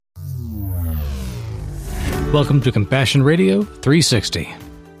Welcome to Compassion Radio 360.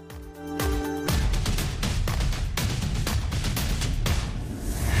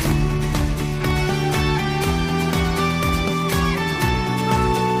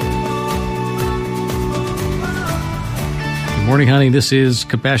 Good morning, honey. This is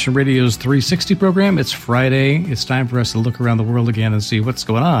Compassion Radio's 360 program. It's Friday. It's time for us to look around the world again and see what's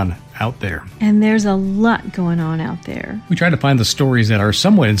going on out there. And there's a lot going on out there. We try to find the stories that are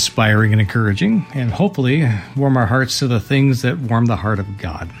somewhat inspiring and encouraging, and hopefully warm our hearts to the things that warm the heart of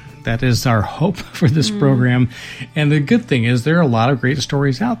God. That is our hope for this program. And the good thing is there are a lot of great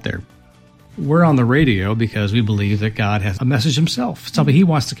stories out there. We're on the radio because we believe that God has a message himself, something he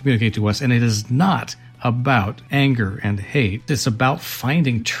wants to communicate to us, and it is not about anger and hate. It's about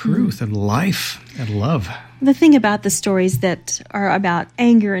finding truth and life and love. The thing about the stories that are about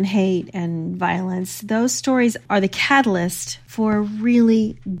anger and hate and violence, those stories are the catalyst for a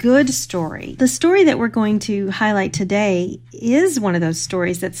really good story. The story that we're going to highlight today is one of those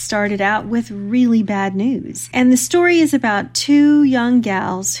stories that started out with really bad news. And the story is about two young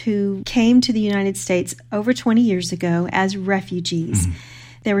gals who came to the United States over 20 years ago as refugees.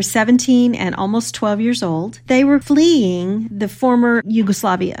 They were 17 and almost 12 years old. They were fleeing the former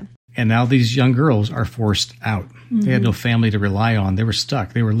Yugoslavia. And now these young girls are forced out. They had no family to rely on. They were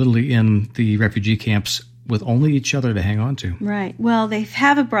stuck. They were literally in the refugee camps with only each other to hang on to. Right. Well, they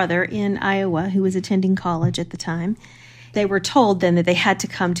have a brother in Iowa who was attending college at the time. They were told then that they had to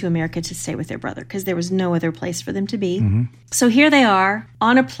come to America to stay with their brother because there was no other place for them to be. So here they are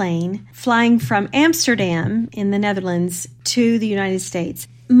on a plane flying from Amsterdam in the Netherlands to the United States,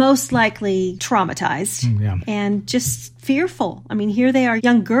 most likely traumatized and just fearful. I mean, here they are,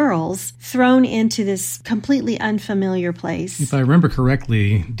 young girls thrown into this completely unfamiliar place. If I remember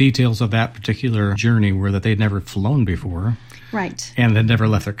correctly, details of that particular journey were that they'd never flown before. Right. And had never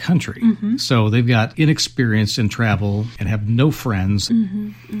left their country. So they've got inexperience in travel and have no friends.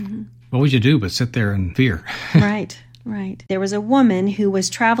 What would you do but sit there in fear? Right. There was a woman who was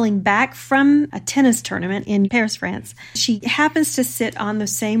traveling back from a tennis tournament in Paris, France. She happens to sit on the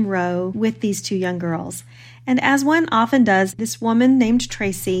same row with these two young girls. And as one often does, this woman named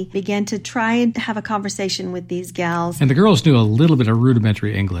Tracy began to try and have a conversation with these gals. And the girls knew a little bit of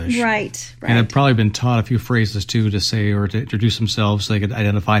rudimentary English. Right. And had probably been taught a few phrases, too, to say or to introduce themselves so they could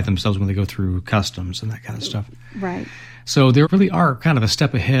identify themselves when they go through customs and that kind of stuff. Right. So they really are kind of a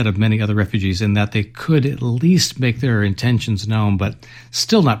step ahead of many other refugees in that they could at least make their intentions known, but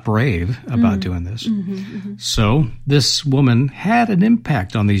still not brave about doing this. So this woman had an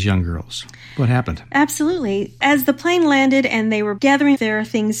impact on these young girls. What happened? Absolutely. As the plane landed and they were gathering their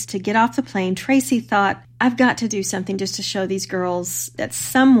things to get off the plane, Tracy thought, I've got to do something just to show these girls that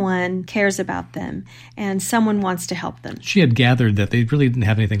someone cares about them and someone wants to help them. She had gathered that they really didn't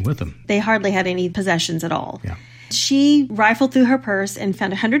have anything with them. They hardly had any possessions at all. Yeah. She rifled through her purse and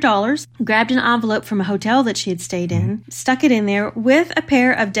found $100, grabbed an envelope from a hotel that she had stayed in, stuck it in there with a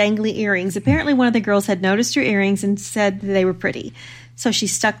pair of dangly earrings. Apparently one of the girls had noticed her earrings and said they were pretty. So she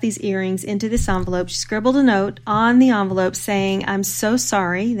stuck these earrings into this envelope. She scribbled a note on the envelope saying, I'm so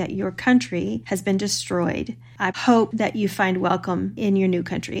sorry that your country has been destroyed. I hope that you find welcome in your new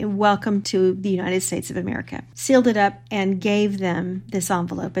country and welcome to the United States of America. Sealed it up and gave them this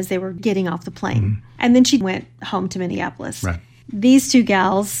envelope as they were getting off the plane. And then she went home to Minneapolis. Right. These two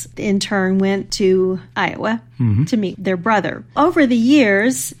gals, in turn, went to Iowa to meet their brother. Over the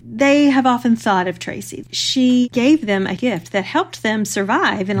years, they have often thought of Tracy. She gave them a gift that helped them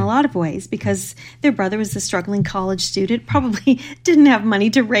survive in a lot of ways because their brother was a struggling college student, probably didn't have money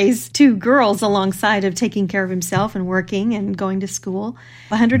to raise two girls alongside of taking care of himself and working and going to school.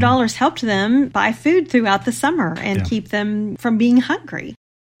 $100 helped them buy food throughout the summer and keep them from being hungry.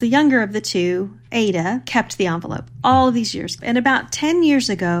 The younger of the two, Ada, kept the envelope all of these years. And about 10 years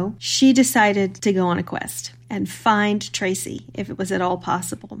ago, she decided to go on a quest and find Tracy, if it was at all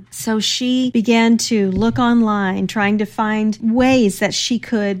possible. So she began to look online, trying to find ways that she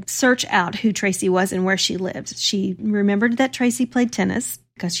could search out who Tracy was and where she lived. She remembered that Tracy played tennis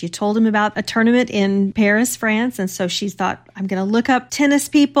because she told him about a tournament in Paris, France. And so she thought, I'm going to look up tennis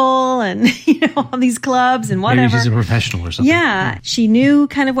people and, all these clubs and whatever. Maybe she's a professional or something. Yeah. She knew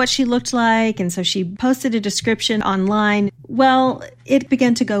kind of what she looked like. And so she posted a description online. Well, it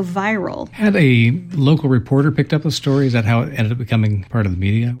began to go viral. Had a local reporter picked up the story? Is that how it ended up becoming part of the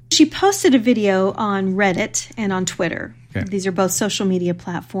media? She posted a video on Reddit and on Twitter. Okay. These are both social media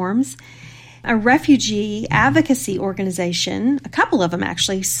platforms. A refugee advocacy organization, a couple of them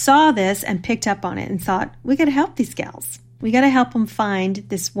actually, saw this and picked up on it and thought, we got to help these gals. We got to help them find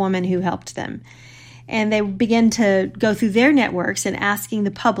this woman who helped them. And they begin to go through their networks and asking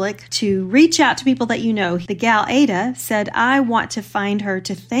the public to reach out to people that you know. The gal Ada said, I want to find her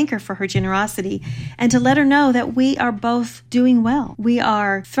to thank her for her generosity and to let her know that we are both doing well. We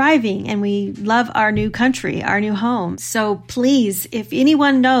are thriving and we love our new country, our new home. So please, if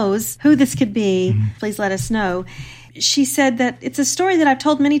anyone knows who this could be, please let us know. She said that it's a story that I've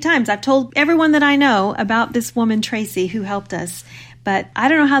told many times. I've told everyone that I know about this woman, Tracy, who helped us. But I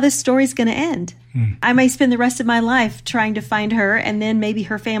don't know how this story's going to end. I may spend the rest of my life trying to find her and then maybe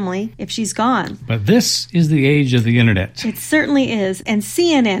her family if she's gone. But this is the age of the internet. It certainly is. And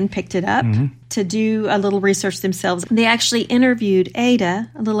CNN picked it up to do a little research themselves. They actually interviewed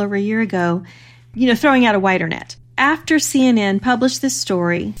Ada a little over a year ago, throwing out a wider net. After CNN published this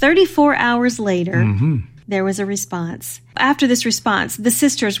story, 34 hours later, there was a response. After this response, the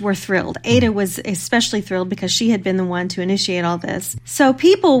sisters were thrilled. Ada was especially thrilled because she had been the one to initiate all this. So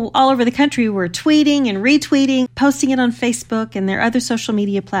people all over the country were tweeting and retweeting, posting it on Facebook and their other social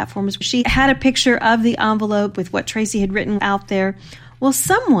media platforms. She had a picture of the envelope with what Tracy had written out there. Well,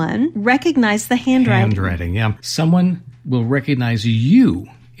 someone recognized the handwriting. Handwriting, yeah. Someone will recognize you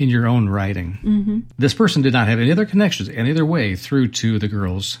in your own writing. This person did not have any other connections, any other way through to the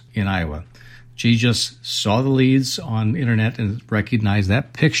girls in Iowa. She just saw the leads on internet and recognized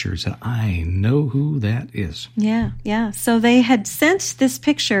that picture and said, I know who that is. Yeah. So they had sent this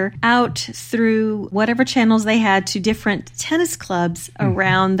picture out through whatever channels they had to different tennis clubs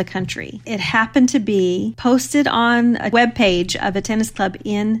around the country. It happened to be posted on a webpage of a tennis club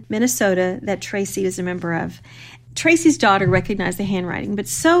in Minnesota that Tracy was a member of. Tracy's daughter recognized the handwriting, but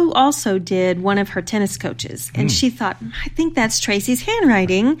so also did one of her tennis coaches. And she thought, I think that's Tracy's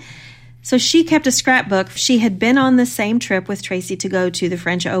handwriting. So she kept a scrapbook. She had been on the same trip with Tracy to go to the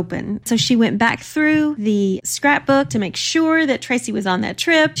French Open. So she went back through the scrapbook to make sure that Tracy was on that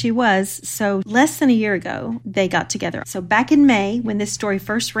trip. She was. So less than a year ago, they got together. So back in May, when this story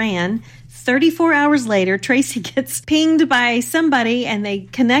first ran, 34 hours later, Tracy gets pinged by somebody and they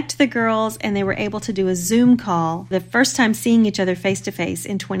connect the girls and they were able to do a Zoom call, the first time seeing each other face to face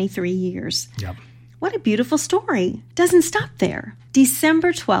in 23 years. Yep. What a beautiful story. Doesn't stop there.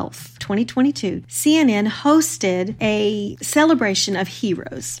 December 12th, 2022, CNN hosted a celebration of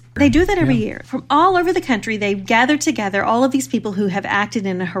heroes. They do that every year. From all over the country, they gather together all of these people who have acted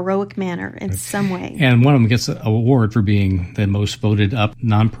in a heroic manner in some way. And one of them gets an award for being the most voted up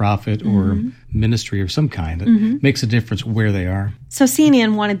nonprofit or ministry of some kind. It makes a difference where they are. So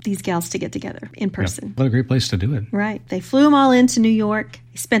CNN wanted these gals to get together in person. What a great place to do it. Right. They flew them all into New York.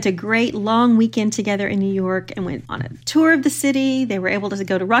 They spent a great long weekend together in New York and went on a tour of the city. They were able to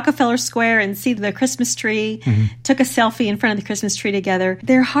go to Rockefeller Square and see the Christmas tree, took a selfie in front of the Christmas tree together.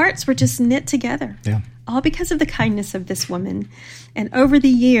 Their hearts were just knit together. Yeah. All because of the kindness of this woman. And over the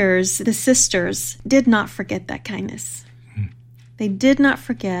years, the sisters did not forget that kindness. They did not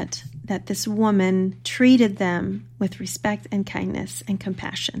forget that this woman treated them with respect and kindness and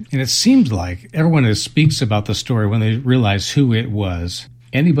compassion. And it seems like everyone who speaks about the story, when they realize who it was,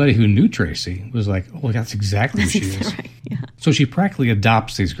 anybody who knew Tracy was like, oh, that's exactly who she is. Right, yeah. So she practically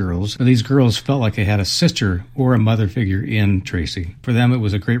adopts these girls. And these girls felt like they had a sister or a mother figure in Tracy. For them, it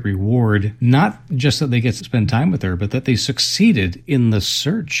was a great reward, not just that they get to spend time with her, but that they succeeded in the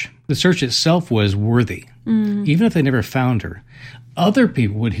search. The search itself was worthy. Even if they never found her, other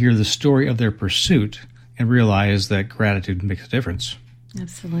people would hear the story of their pursuit and realize that gratitude makes a difference.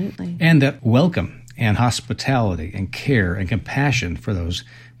 Absolutely. And that welcome and hospitality and care and compassion for those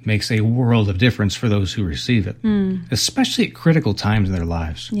makes a world of difference for those who receive it, especially at critical times in their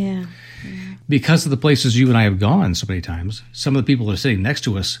lives. Yeah. Because of the places you and I have gone so many times, some of the people that are sitting next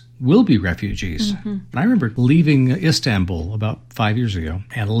to us will be refugees. And I remember leaving Istanbul about 5 years ago,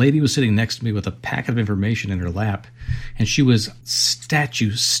 and a lady was sitting next to me with a packet of information in her lap, and she was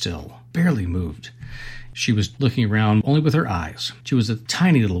statue still, barely moved. She was looking around only with her eyes. She was a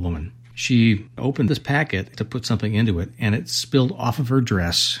tiny little woman. She opened this packet to put something into it, and it spilled off of her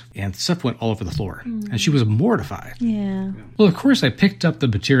dress, and stuff went all over the floor. And she was mortified. Yeah. Well, of course, I picked up the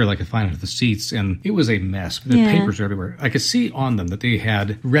material I could find under the seats, and it was a mess. The papers were everywhere. I could see on them that they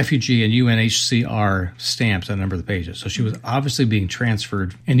had refugee and UNHCR stamps on a number of the pages. So she was obviously being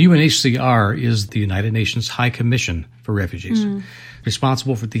transferred. And UNHCR is the United Nations High Commission for Refugees,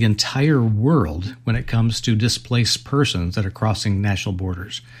 responsible for the entire world when it comes to displaced persons that are crossing national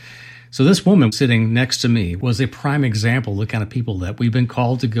borders. So this woman sitting next to me was a prime example of the kind of people that we've been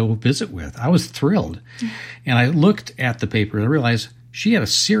called to go visit with. I was thrilled. And I looked at the paper and I realized she had a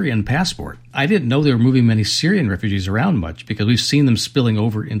Syrian passport. I didn't know they were moving many Syrian refugees around much because we've seen them spilling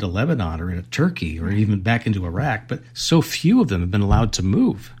over into Lebanon or into Turkey or even back into Iraq, but so few of them have been allowed to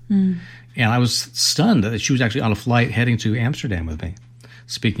move. And I was stunned that she was actually on a flight heading to Amsterdam with me.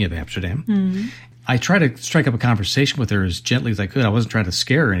 Speaking of Amsterdam, I tried to strike up a conversation with her as gently as I could. I wasn't trying to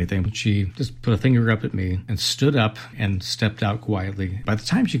scare her or anything, but she just put a finger up at me and stood up and stepped out quietly. By the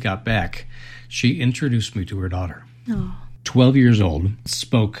time she got back, she introduced me to her daughter. Oh. 12 years old,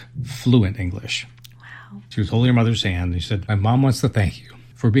 spoke fluent English. Wow. She was holding her mother's hand, and she said, "My mom wants to thank you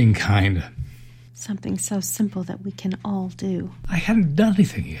for being kind." Something so simple that we can all do. I hadn't done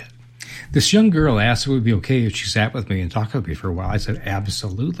anything yet. This young girl asked if it would be okay if she sat with me and talked with me for a while. I said,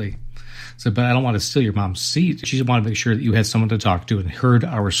 absolutely. I said, but I don't want to steal your mom's seat. She just wanted to make sure that you had someone to talk to and heard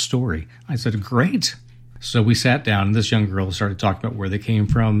our story. I said, great. So we sat down, and this young girl started talking about where they came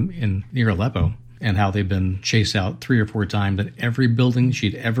from near Aleppo and how they'd been chased out 3 or 4 times, and every building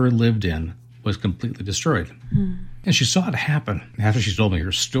she'd ever lived in was completely destroyed. And she saw it happen. After she told me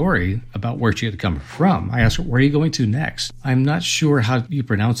her story about where she had come from, I asked her, where are you going to next? I'm not sure how you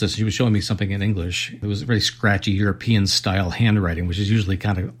pronounce this. She was showing me something in English. It was very scratchy European-style handwriting, which is usually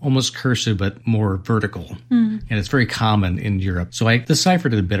kind of almost cursive but more vertical. And it's very common in Europe. So I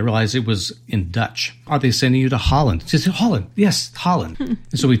deciphered it a bit. I realized it was in Dutch. Are they sending you to Holland? She said, Holland. Yes, Holland.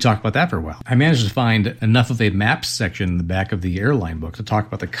 And so we talked about that for a while. I managed to find enough of a maps section in the back of the airline book to talk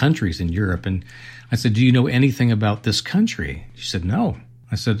about the countries in Europe. And I said, do you know anything about this country? She said, no.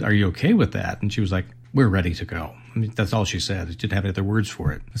 I said, are you okay with that? And she was like, we're ready to go. I mean, that's all she said. She didn't have any other words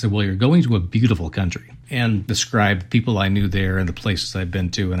for it. I said, well, you're going to a beautiful country. And described people I knew there and the places I'd been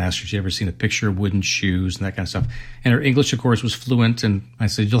to, and asked her if she'd ever seen a picture of wooden shoes and that kind of stuff. And her English, of course, was fluent. And I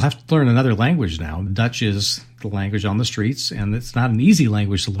said, you'll have to learn another language now. Dutch is the language on the streets, and it's not an easy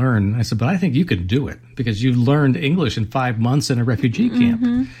language to learn. I said, but I think you could do it because you learned English in 5 months in a refugee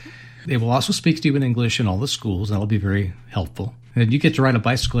camp. They will also speak to you in English in all the schools. That'll be very helpful. And you get to ride a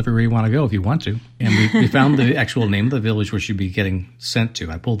bicycle everywhere you want to go if you want to. And we found the actual name of the village where she'd be getting sent to.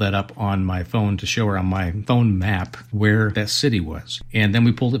 I pulled that up on my phone to show her on my phone map where that city was. And then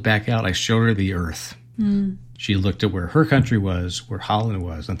we pulled it back out. I showed her the earth. She looked at where her country was, where Holland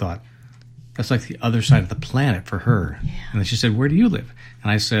was, and thought, that's like the other side of the planet for her. Yeah. And then she said, where do you live?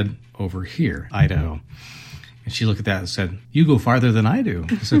 And I said, over here, Idaho. And she looked at that and said, you go farther than I do.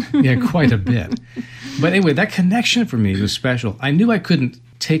 I said, yeah, quite a bit. But anyway, that connection for me was special. I knew I couldn't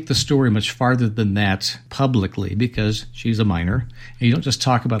take the story much farther than that publicly because she's a minor. And you don't just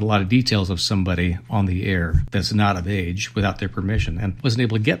talk about a lot of details of somebody on the air that's not of age without their permission. And wasn't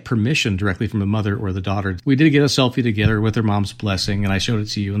able to get permission directly from the mother or the daughter. We did get a selfie together with her mom's blessing, and I showed it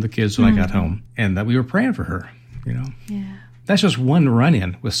to you and the kids when I got home. And that we were praying for her, you know. Yeah. That's just one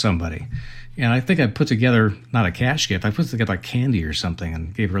run-in with somebody. And I think I put together, not a cash gift, I put together like candy or something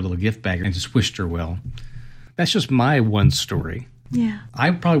and gave her a little gift bag and just wished her well. That's just my one story. Yeah.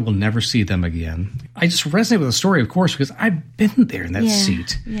 I probably will never see them again. I just resonate with the story, of course, because I've been there in that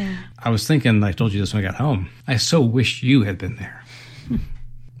seat. Yeah. I was thinking, I told you this when I got home, I so wish you had been there.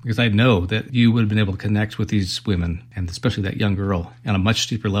 Because I know that you would have been able to connect with these women, and especially that young girl, on a much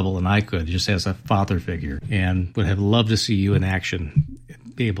deeper level than I could, just as a father figure, and would have loved to see you in action,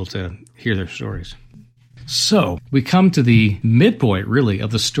 be able to hear their stories. So we come to the midpoint, really,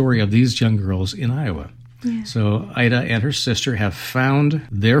 of the story of these young girls in Iowa. Yeah. So Ida and her sister have found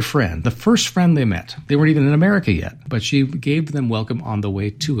their friend, the first friend they met. They weren't even in America yet, but she gave them welcome on the way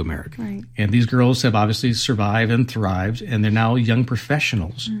to America. Right. And these girls have obviously survived and thrived, and they're now young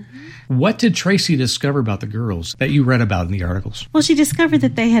professionals. What did Tracy discover about the girls that you read about in the articles? Well, she discovered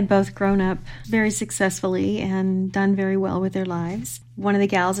that they had both grown up very successfully and done very well with their lives. One of the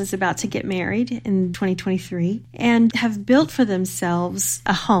gals is about to get married in 2023 and have built for themselves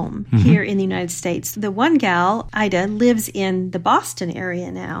a home here in the United States. The one gal, Ida, lives in the Boston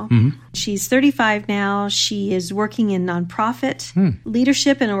area now. She's 35 now. She is working in nonprofit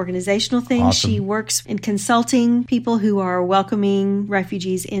leadership and organizational things. Awesome. She works in consulting people who are welcoming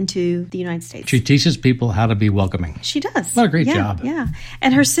refugees into the United States. She teaches people how to be welcoming. She does. What a great job. Yeah.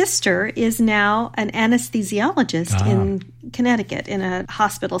 And her sister is now an anesthesiologist in Connecticut in a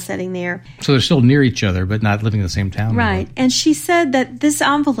hospital setting there. So they're still near each other, but not living in the same town. Right. And she said that this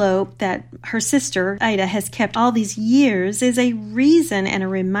envelope that her sister, Ida, has kept all these years is a reason and a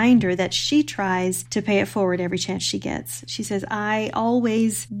reminder that she tries to pay it forward every chance she gets. She says, I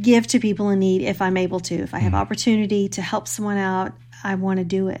always give to people in need if I'm able to. If I have opportunity to help someone out, I want to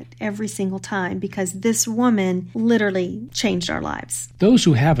do it every single time because this woman literally changed our lives. Those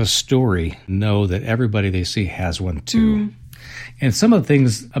who have a story know that everybody they see has one too. And some of the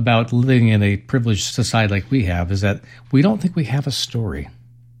things about living in a privileged society like we have is that we don't think we have a story,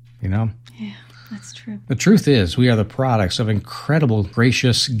 you know? Yeah. That's true. The truth is, we are the products of incredible,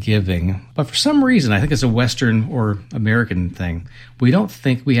 gracious giving. But for some reason, I think it's a Western or American thing, we don't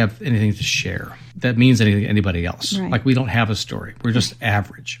think we have anything to share that means anything to anybody else. Right. Like we don't have a story. We're just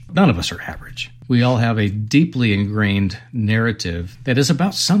average. None of us are average. We all have a deeply ingrained narrative that is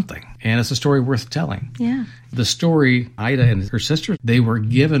about something, and it's a story worth telling. Yeah. The story, Ida and her sister, they were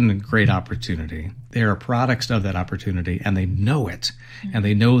given great opportunity. They are products of that opportunity, and they know it. And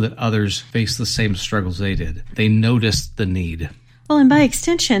they know that others face the same struggles they did. They noticed the need. Well, and by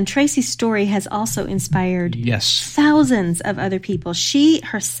extension, Tracy's story has also inspired thousands of other people. She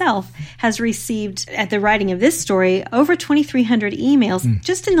herself has received, at the writing of this story, over 2,300 emails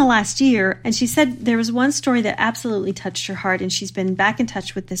just in the last year. And she said there was one story that absolutely touched her heart, and she's been back in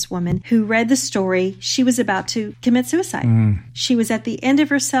touch with this woman who read the story. She was about to commit suicide. She was at the end of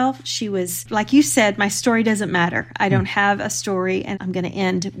herself. She was, like you said, my story doesn't matter. I don't have a story, and I'm going to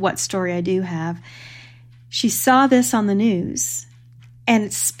end what story I do have. She saw this on the news, and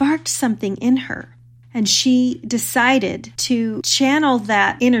it sparked something in her. And she decided to channel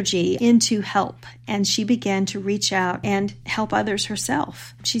that energy into help. And she began to reach out and help others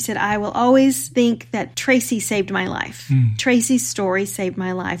herself. She said, I will always think that Tracy saved my life. Tracy's story saved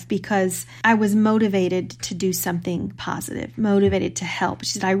my life because I was motivated to do something positive, motivated to help.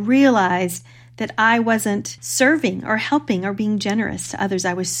 She said, I realized that I wasn't serving or helping or being generous to others.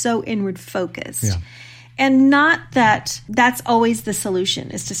 I was so inward focused. Yeah. And not that that's always the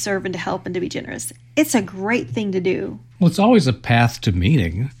solution, is to serve and to help and to be generous. It's a great thing to do. Well, it's always a path to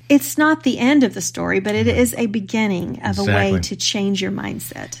meaning. It's not the end of the story, but it is a beginning of a way to change your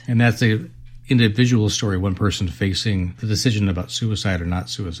mindset. And that's a individual story, one person facing the decision about suicide or not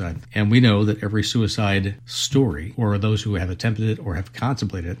suicide. And we know that every suicide story, or those who have attempted it or have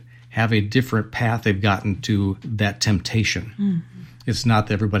contemplated it, have a different path they've gotten to that temptation. It's not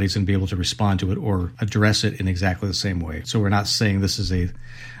that everybody's going to be able to respond to it or address it in exactly the same way. So we're not saying this is a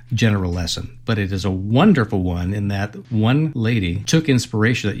general lesson, but it is a wonderful one in that one lady took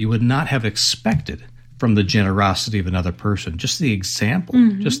inspiration that you would not have expected from the generosity of another person. Just the example,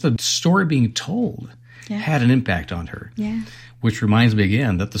 just the story being told had an impact on her. Yeah. Which reminds me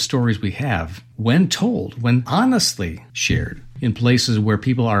again that the stories we have, when told, when honestly shared in places where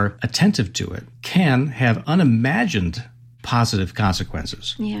people are attentive to it, can have unimagined positive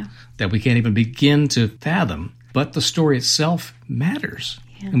consequences that we can't even begin to fathom. But the story itself matters.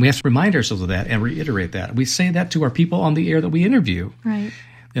 Yeah. And we have to remind ourselves of that and reiterate that. We say that to our people on the air that we interview. Right.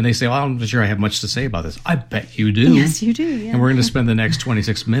 And they say, well, I'm not sure I have much to say about this. I bet you do. Yes, you do. Yeah. And we're going to spend the next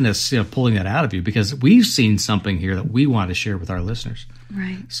 26 minutes pulling that out of you because we've seen something here that we want to share with our listeners.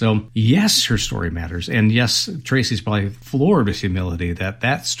 Right. So, yes, her story matters. And yes, Tracy's probably floored with humility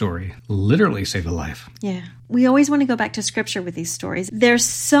that story literally saved a life. Yeah. We always want to go back to Scripture with these stories. There's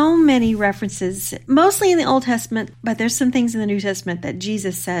so many references, mostly in the Old Testament, but there's some things in the New Testament that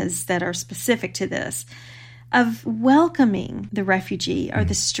Jesus says that are specific to this, of welcoming the refugee or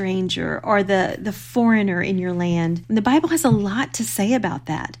the stranger or the foreigner in your land. And the Bible has a lot to say about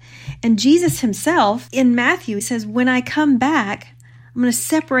that. And Jesus himself, in Matthew, says, when I come back, I'm going to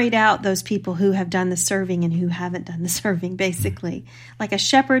separate out those people who have done the serving and who haven't done the serving, basically. Like a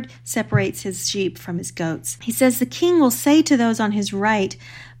shepherd separates his sheep from his goats. He says, the king will say to those on his right,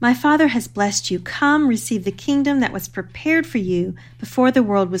 my Father has blessed you. Come, receive the kingdom that was prepared for you before the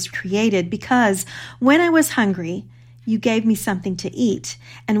world was created. Because when I was hungry, you gave me something to eat.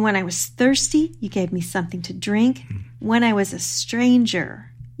 And when I was thirsty, you gave me something to drink. When I was a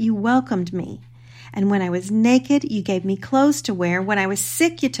stranger, you welcomed me. And when I was naked, you gave me clothes to wear. When I was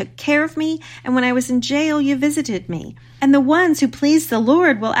sick, you took care of me. And when I was in jail, you visited me. And the ones who please the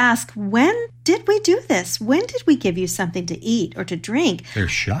Lord will ask, when did we do this? When did we give you something to eat or to drink? They're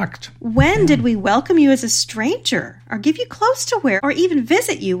shocked. When did we welcome you as a stranger or give you clothes to wear or even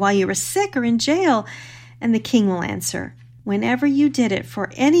visit you while you were sick or in jail? And the king will answer, whenever you did it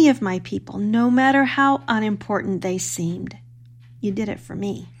for any of my people, no matter how unimportant they seemed, you did it for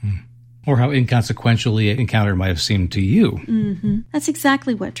me. Or how inconsequentially an encounter might have seemed to you. That's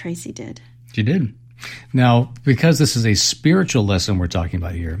exactly what Tracy did. She did. Now, because this is a spiritual lesson we're talking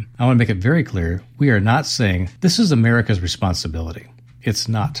about here, I want to make it very clear, we are not saying this is America's responsibility. It's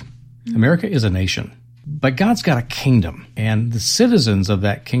not. America is a nation. But God's got a kingdom, and the citizens of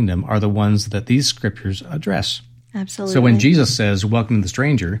that kingdom are the ones that these scriptures address. Absolutely. So when Jesus says, welcome the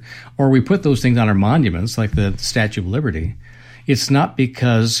stranger, or we put those things on our monuments, like the Statue of Liberty, it's not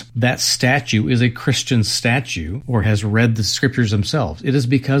because that statue is a Christian statue or has read the scriptures themselves. It is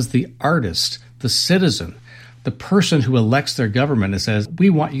because the artist, the citizen, the person who elects their government and says, we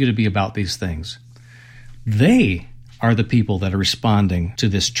want you to be about these things, they are the people that are responding to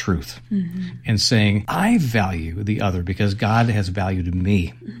this truth and saying, I value the other because God has valued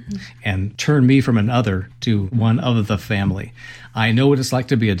me and turned me from an other to one of the family. I know what it's like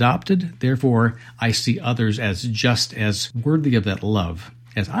to be adopted. Therefore, I see others as just as worthy of that love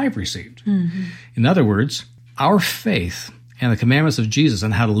as I've received. In other words, our faith and the commandments of Jesus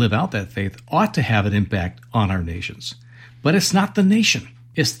on how to live out that faith ought to have an impact on our nations. But it's not the nation.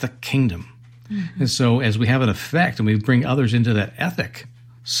 It's the kingdom. And so as we have an effect and we bring others into that ethic,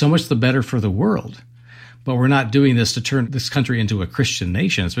 so much the better for the world. But we're not doing this to turn this country into a Christian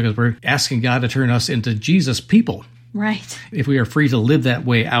nation. It's because we're asking God to turn us into Jesus people. Right. If we are free to live that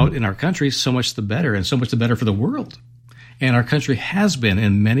way out in our country, so much the better, and so much the better for the world. And our country has been,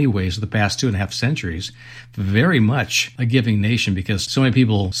 in many ways, for the past 2.5 centuries, very much a giving nation because so many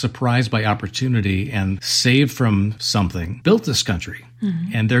people, surprised by opportunity and saved from something, built this country.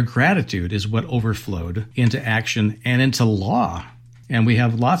 And their gratitude is what overflowed into action and into law. And we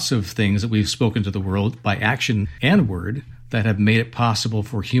have lots of things that we've spoken to the world by action and word that have made it possible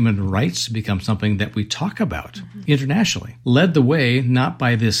for human rights to become something that we talk about internationally. Led the way not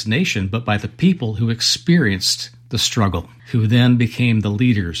by this nation, but by the people who experienced the struggle, who then became the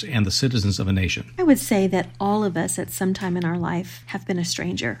leaders and the citizens of a nation. I would say that all of us at some time in our life have been a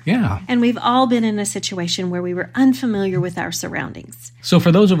stranger. Yeah. And we've all been in a situation where we were unfamiliar with our surroundings. So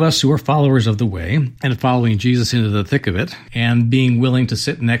for those of us who are followers of the way and following Jesus into the thick of it and being willing to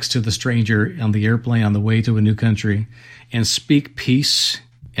sit next to the stranger on the airplane on the way to a new country and speak peace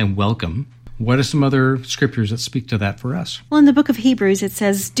and welcome, what are some other scriptures that speak to that for us? Well, in the book of Hebrews, it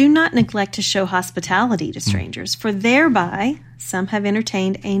says, do not neglect to show hospitality to strangers, for thereby some have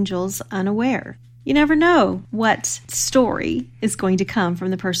entertained angels unaware. You never know what story is going to come from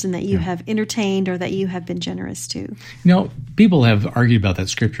the person that you have entertained or that you have been generous to. You know, people have argued about that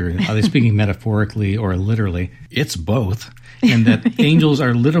scripture. Are they speaking metaphorically or literally? It's both. And that angels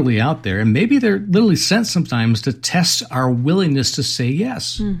are literally out there. And maybe they're literally sent sometimes to test our willingness to say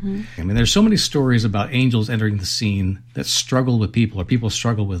yes. I mean, there's so many stories about angels entering the scene that struggle with people or people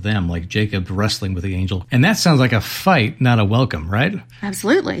struggle with them, like Jacob wrestling with the angel. And that sounds like a fight, not a welcome, right?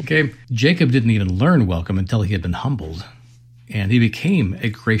 Absolutely. Okay. Jacob didn't even learn welcome until he had been humbled. And he became a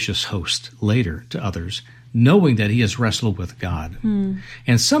gracious host later to others, knowing that he has wrestled with God.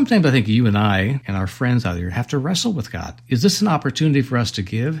 And sometimes I think you and I and our friends out there have to wrestle with God. Is this an opportunity for us to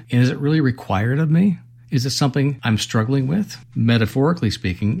give? And is it really required of me? Is it something I'm struggling with? Metaphorically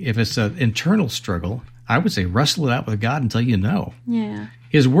speaking, if it's an internal struggle, I would say wrestle it out with God until you know. Yeah.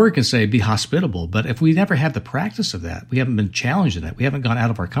 His word can say, be hospitable. But if we never had the practice of that, we haven't been challenged in that, we haven't gone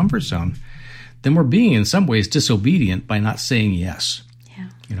out of our comfort zone, then we're being in some ways disobedient by not saying yes.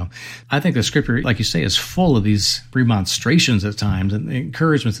 You know, I think the scripture, like you say, is full of these remonstrations at times and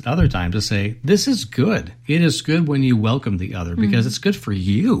encouragements at other times to say, this is good. It is good when you welcome the other because it's good for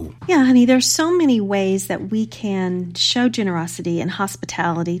you. Yeah, honey, there's so many ways that we can show generosity and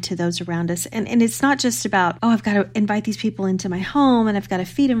hospitality to those around us. And it's not just about, oh, I've got to invite these people into my home and I've got to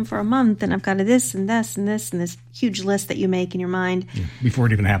feed them for a month and I've got to this and this and this and this huge list that you make in your mind. Yeah, before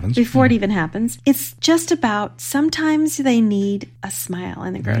it even happens. It even happens. It's just about sometimes they need a smile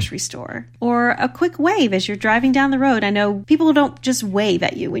in the grocery store or a quick wave as you're driving down the road. I know people don't just wave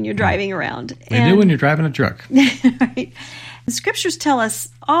at you when you're driving around. They do when you're driving a truck. Right. The scriptures tell us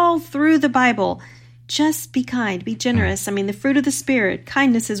all through the Bible, just be kind, be generous. I mean, the fruit of the Spirit,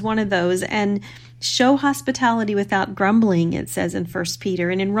 kindness is one of those. And show hospitality without grumbling, it says in 1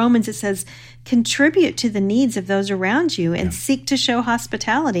 Peter. And in Romans, it says, contribute to the needs of those around you and seek to show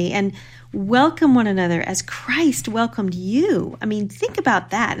hospitality and welcome one another as Christ welcomed you. I mean, think about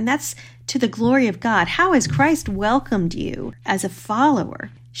that. And that's to the glory of God. How has Christ welcomed you as a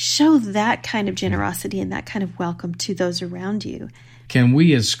follower? Show that kind of generosity and that kind of welcome to those around you. Can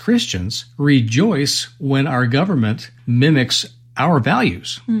we as Christians rejoice when our government mimics our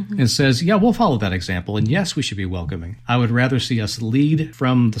values and says, yeah, we'll follow that example. And yes, we should be welcoming. I would rather see us lead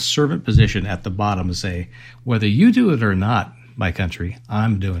from the servant position at the bottom and say, whether you do it or not, my country,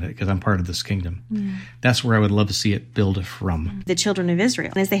 I'm doing it because I'm part of this kingdom. That's where I would love to see it build from. The children of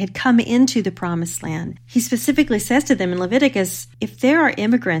Israel, as they had come into the promised land, he specifically says to them in Leviticus, if there are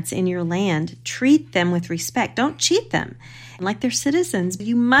immigrants in your land, treat them with respect. Don't cheat them. Like they're citizens,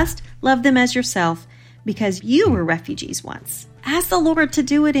 you must love them as yourself because you were refugees once. Ask the Lord to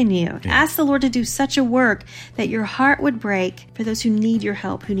do it in you. Ask the Lord to do such a work that your heart would break for those who need your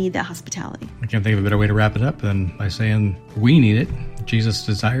help, who need that hospitality. I can't think of a better way to wrap it up than by saying we need it, Jesus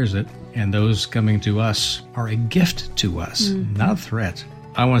desires it, and those coming to us are a gift to us, not a threat.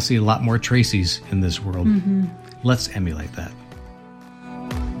 I want to see a lot more Tracys in this world. Let's emulate that.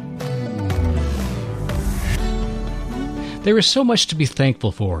 There is so much to be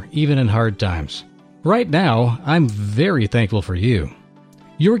thankful for, even in hard times. Right now, I'm very thankful for you.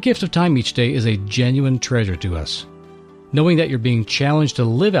 Your gift of time each day is a genuine treasure to us. Knowing that you're being challenged to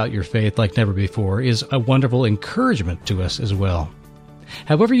live out your faith like never before is a wonderful encouragement to us as well.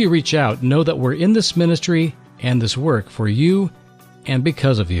 However you reach out, know that we're in this ministry and this work for you and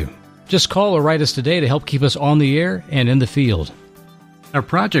because of you. Just call or write us today to help keep us on the air and in the field. Our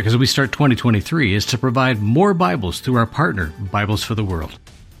project as we start 2023 is to provide more Bibles through our partner, Bibles for the World.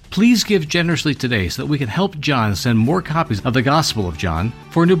 Please give generously today so that we can help John send more copies of the Gospel of John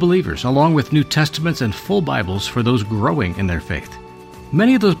for new believers, along with New Testaments and full Bibles for those growing in their faith.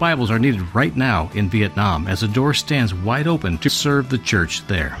 Many of those Bibles are needed right now in Vietnam as the door stands wide open to serve the church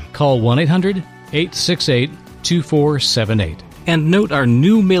there. Call 1-800-868-2478. And note our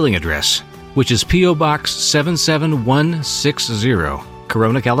new mailing address, which is P.O. Box 77160,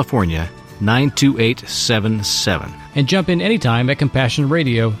 Corona, California, 92877. And jump in anytime at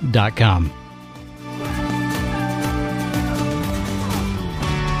CompassionRadio.com.